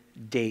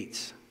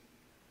dates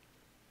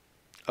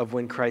of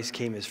when Christ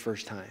came his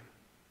first time.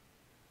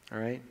 All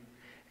right?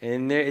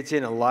 And it's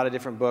in a lot of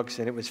different books,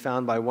 and it was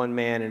found by one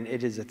man, and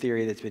it is a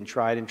theory that's been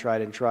tried and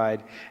tried and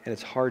tried, and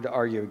it's hard to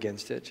argue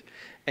against it.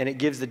 And it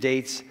gives the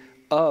dates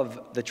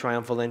of the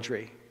triumphal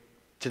entry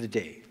to the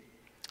date.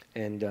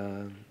 And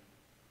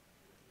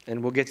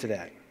we'll get to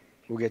that.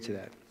 We'll get to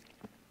that.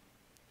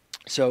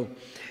 So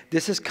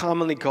this is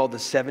commonly called the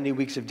 70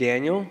 weeks of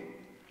Daniel.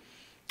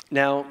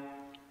 Now,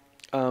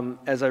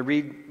 as I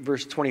read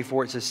verse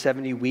 24, it says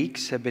 70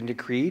 weeks have been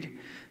decreed.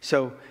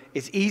 So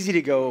it's easy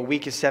to go, a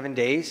week is 7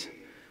 days.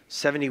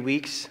 70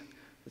 weeks,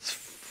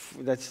 it's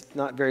That's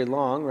not very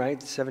long,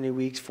 right? 70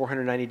 weeks,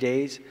 490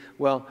 days.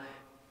 Well,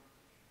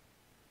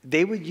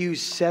 they would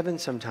use 7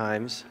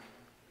 sometimes,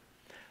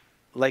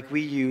 like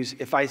we use,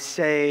 if I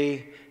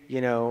say,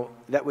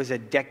 that was a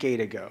decade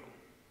ago.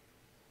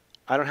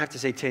 I don't have to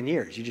say 10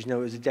 years. You just know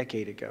it was a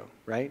decade ago,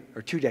 right?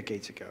 Or 2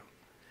 decades ago.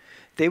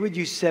 They would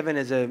use 7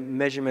 as a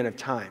measurement of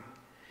time.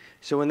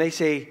 So when they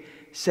say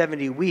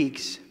 70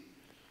 weeks,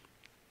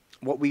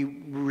 what we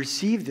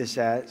receive this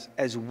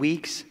as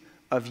weeks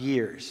of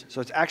years. So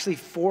it's actually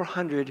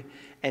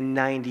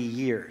 490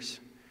 years.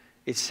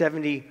 It's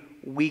 70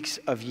 weeks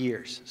of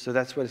years. So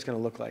that's what it's going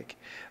to look like.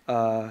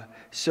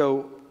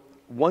 So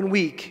 1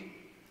 week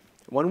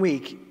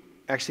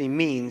actually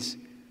means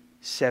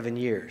 7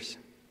 years,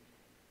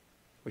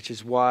 which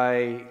is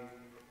why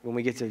when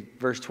we get to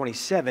verse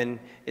 27,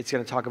 it's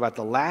going to talk about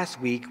the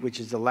last week, which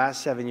is the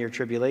last 7-year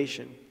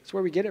tribulation. That's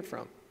where we get it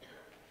from.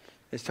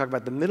 Let's talk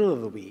about the middle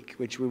of the week,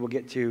 which we will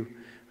get to,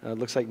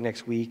 looks like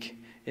next week,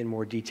 in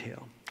more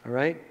detail. All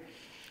right?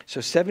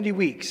 So 70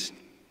 weeks.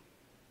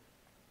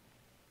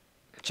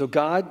 So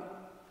God,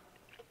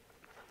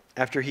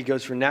 after he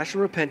goes for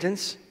national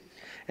repentance,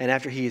 and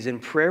after he is in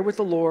prayer with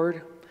the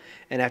Lord,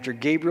 and after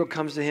Gabriel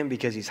comes to him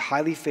because he's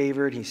highly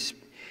favored,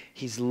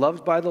 he's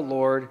loved by the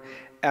Lord,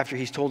 after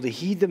he's told to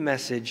heed the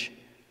message,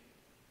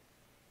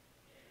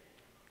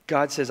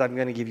 God says, I'm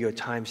going to give you a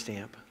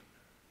timestamp.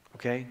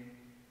 Okay?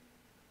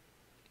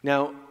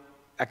 Now,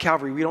 at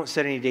Calvary, we don't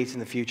set any dates in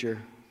the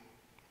future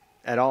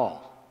at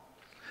all.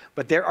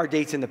 But there are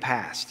dates in the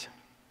past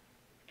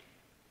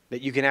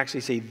that you can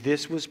actually say,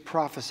 this was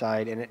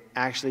prophesied, and it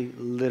actually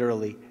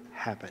literally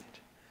happened.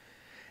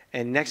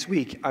 And next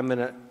week, I'm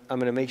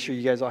gonna make sure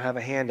you guys all have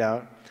a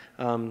handout.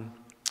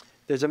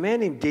 There's a man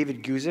named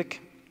David Guzik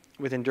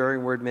with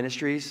Enduring Word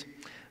Ministries,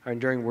 or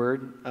Enduring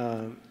Word.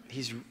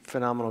 He's a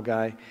phenomenal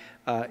guy.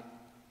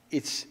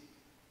 It's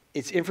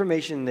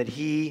information that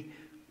he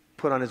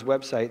put on his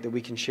website that we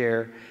can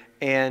share,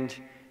 and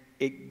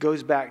it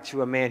goes back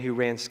to a man who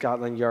ran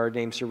Scotland Yard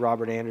named Sir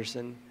Robert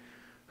Anderson,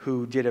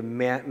 who did a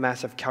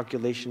massive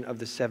calculation of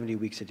the 70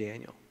 weeks of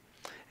Daniel.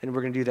 And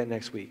we're going to do that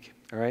next week,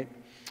 all right?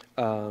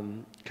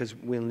 Because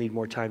we'll need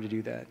more time to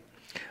do that.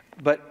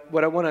 But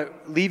what I want to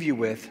leave you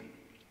with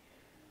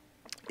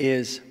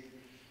is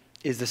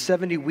the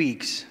 70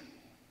 weeks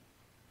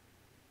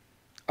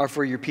are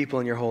for your people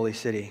in your holy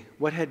city.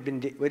 What had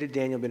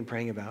Daniel been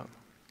praying about?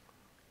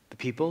 The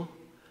people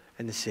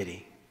and the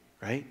city,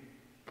 right?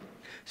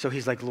 So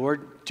he's like,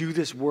 Lord, do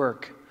this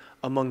work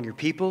among your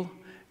people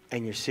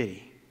and your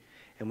city.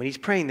 And when he's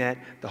praying that,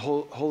 the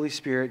Holy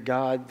Spirit,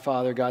 God,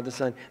 Father, God the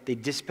Son, they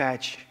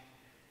dispatch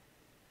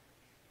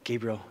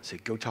Gabriel and say,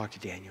 go talk to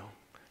Daniel.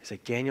 He's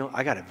like, Daniel,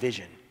 I got a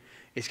vision.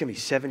 It's going to be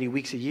 70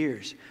 weeks of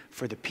years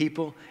for the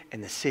people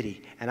and the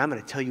city, and I'm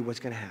going to tell you what's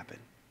going to happen.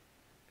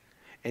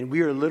 And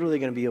we are literally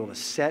going to be able to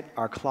set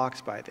our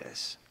clocks by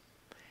this.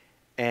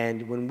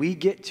 And when we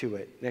get to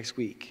it next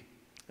week,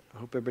 I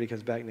hope everybody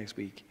comes back next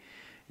week,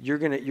 you're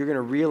going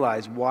to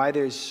realize why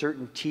there's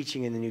certain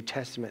teaching in the New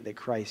Testament that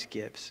Christ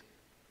gives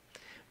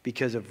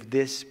because of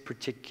this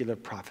particular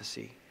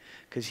prophecy.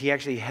 Because he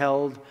actually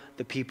held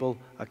the people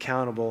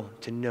accountable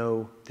to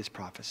know this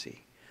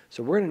prophecy.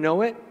 So we're going to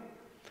know it,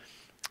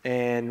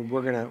 and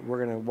we're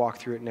going to walk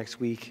through it next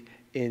week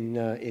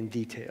in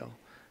detail.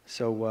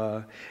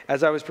 So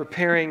as I was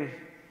preparing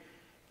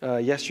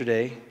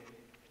yesterday,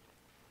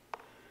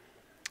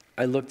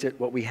 I looked at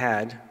what we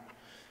had,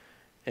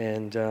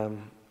 and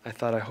I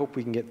thought, I hope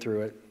we can get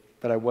through it,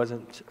 but I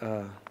wasn't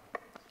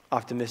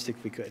optimistic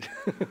we could.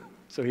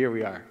 So here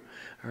we are,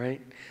 all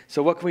right?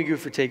 So what can we do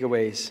for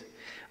takeaways?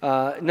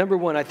 Number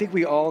one, I think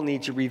we all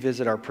need to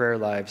revisit our prayer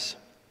lives.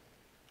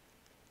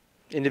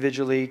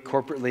 Individually,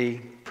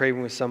 corporately,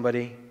 praying with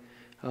somebody.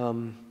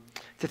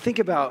 To think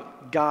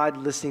about God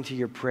listening to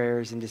your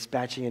prayers and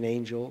dispatching an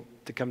angel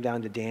to come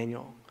down to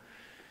Daniel.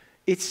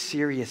 It's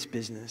serious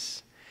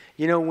business.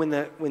 You know,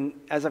 when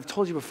as I've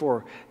told you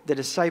before, the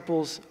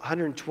disciples,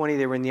 120,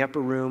 they were in the upper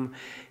room.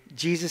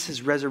 Jesus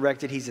is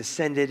resurrected, he's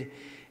ascended,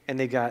 and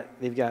they've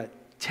got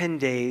 10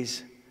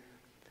 days,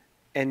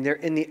 and they're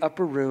in the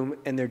upper room,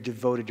 and they're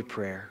devoted to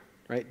prayer,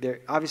 right?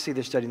 Obviously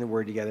they're studying the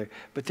Word together,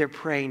 but they're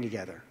praying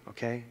together,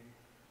 okay?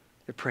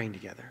 They're praying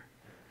together.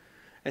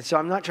 And so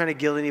I'm not trying to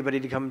guilt anybody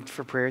to come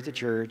for prayer at the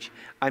church.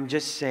 I'm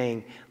just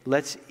saying,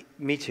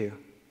 me too.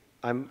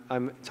 I'm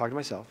talking to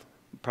myself,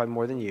 probably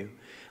more than you.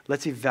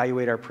 Let's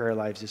evaluate our prayer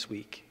lives this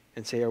week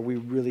and say, are we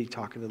really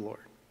talking to the Lord,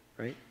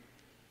 right?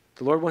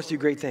 The Lord wants to do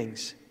great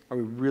things. Are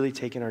we really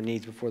taking our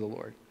needs before the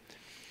Lord?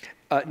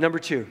 Number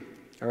two,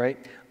 all right?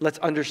 Let's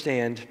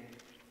understand,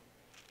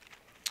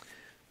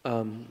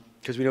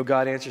 because we know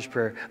God answers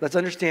prayer. Let's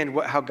understand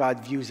how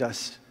God views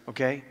us,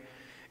 okay?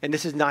 And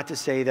this is not to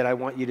say that I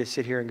want you to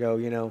sit here and go,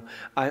 you know,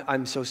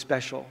 I'm so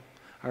special,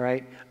 all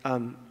right?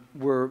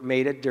 We're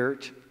made of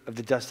dirt, of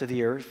the dust of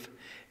the earth,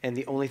 and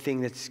the only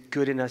thing that's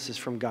good in us is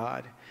from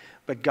God.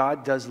 But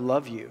God does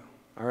love you,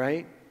 all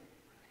right?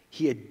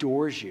 He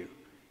adores you.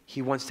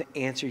 He wants to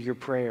answer your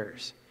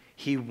prayers.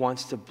 He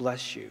wants to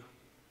bless you.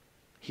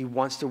 He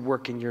wants to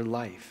work in your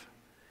life.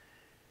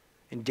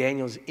 And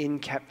Daniel's in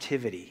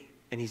captivity,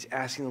 and he's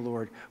asking the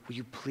Lord, will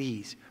you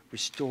please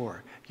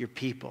restore your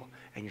people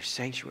and your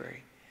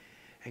sanctuary?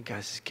 And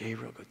God says,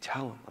 Gabriel, go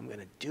tell him I'm going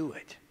to do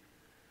it.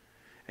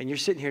 And you're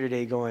sitting here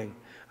today going,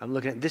 I'm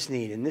looking at this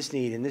need and this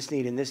need and this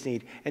need and this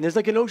need, and there's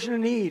like an ocean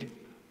of need.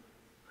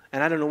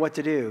 And I don't know what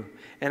to do.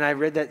 And I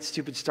read that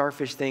stupid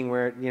starfish thing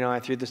where, I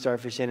threw the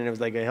starfish in and it was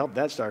like, I helped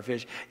that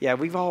starfish. Yeah,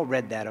 we've all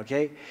read that,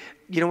 okay?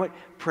 You know what?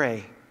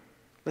 Pray.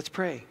 Let's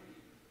pray.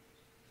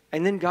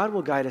 And then God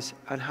will guide us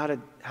on how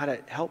to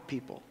help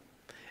people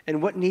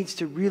and what needs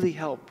to really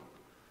help,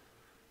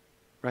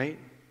 right?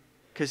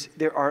 Because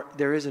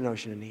there is an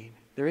ocean of need.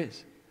 There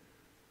is.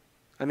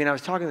 I mean, I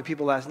was talking to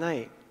people last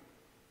night.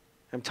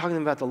 I'm talking to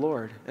them about the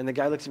Lord, and the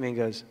guy looks at me and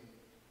goes,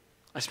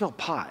 I smell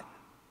pot.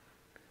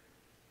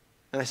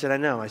 And I said, I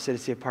know. I said,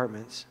 it's the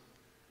apartments.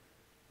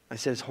 I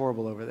said, it's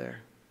horrible over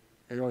there.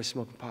 They're always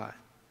smoking pot.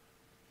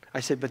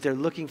 I said, but they're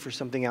looking for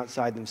something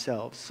outside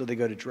themselves, so they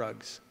go to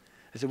drugs.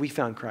 I said, we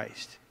found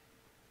Christ.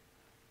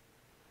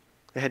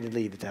 I had to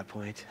leave at that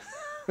point.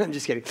 I'm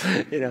just kidding.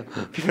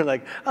 People are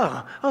like,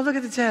 oh, look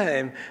at the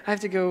time. I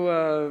have to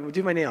go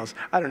do my nails.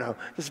 I don't know.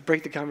 Just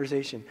break the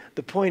conversation.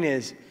 The point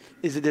is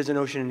that there's an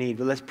ocean of need.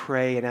 But let's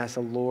pray and ask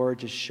the Lord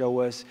to show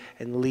us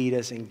and lead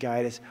us and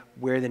guide us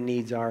where the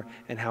needs are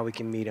and how we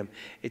can meet them.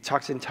 It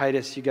talks in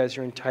Titus. You guys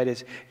are in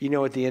Titus.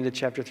 At the end of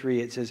chapter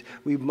 3, it says,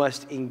 we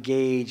must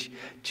engage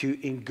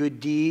in good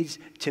deeds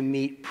to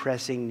meet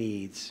pressing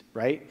needs,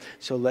 right?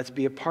 So let's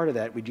be a part of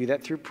that. We do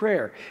that through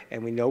prayer.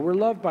 And we know we're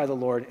loved by the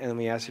Lord, and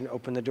we ask him to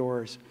open the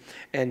doors.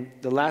 And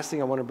the last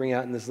thing I want to bring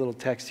out in this little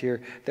text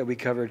here that we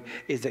covered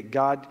is that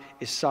God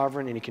is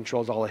sovereign and he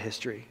controls all of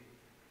history.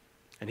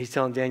 And he's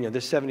telling Daniel,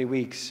 there's 70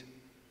 weeks.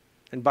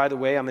 And by the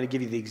way, I'm going to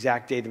give you the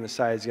exact day the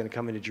Messiah is going to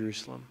come into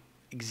Jerusalem.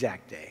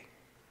 Exact day.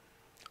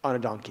 On a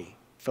donkey,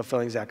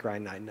 fulfilling Zechariah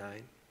 9:9.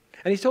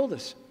 And he's told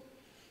us.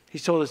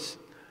 He's told us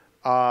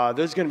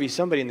there's going to be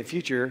somebody in the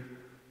future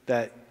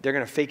that they're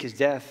going to fake his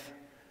death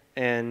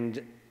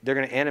and they're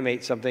going to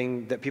animate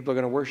something that people are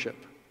going to worship.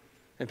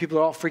 And people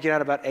are all freaking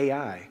out about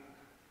AI.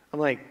 I'm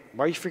like,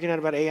 why are you freaking out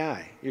about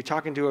AI? You're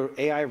talking to an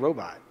AI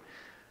robot.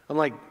 I'm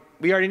like,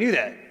 we already knew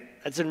that.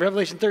 That's in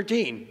Revelation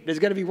 13. There's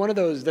going to be one of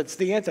those that's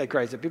the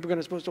Antichrist that people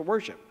are supposed to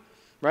worship,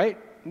 right?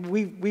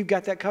 We've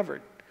got that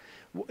covered.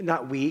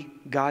 Not we.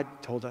 God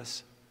told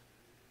us.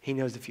 He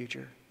knows the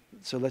future.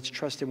 So let's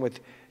trust him with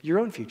your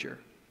own future,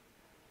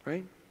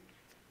 right?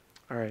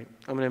 All right.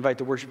 I'm going to invite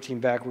the worship team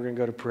back. We're going to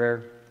go to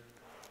prayer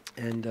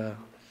and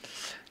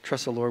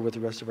trust the Lord with the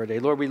rest of our day.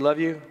 Lord, we love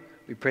you.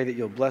 We pray that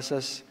you'll bless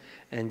us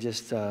and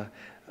just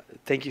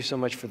thank you so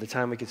much for the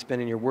time we could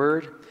spend in your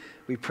word.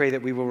 We pray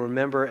that we will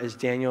remember as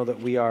Daniel that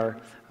we are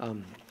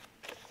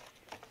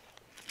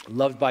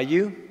loved by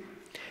you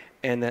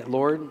and that,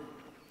 Lord,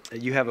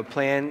 that you have a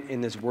plan in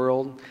this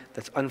world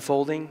that's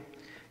unfolding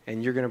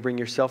and you're going to bring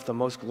yourself the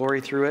most glory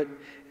through it.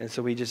 And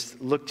so we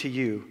just look to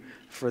you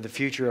for the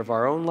future of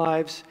our own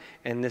lives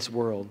and this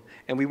world.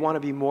 And we want to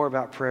be more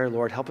about prayer,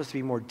 Lord. Help us to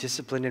be more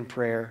disciplined in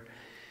prayer,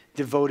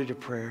 devoted to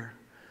prayer.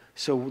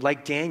 So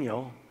like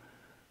Daniel,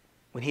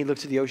 when he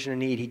looks at the ocean of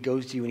need, he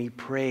goes to you and he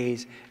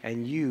prays,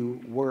 and you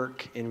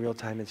work in real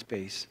time and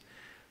space.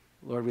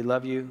 Lord, we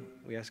love you.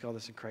 We ask all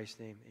this in Christ's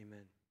name.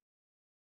 Amen.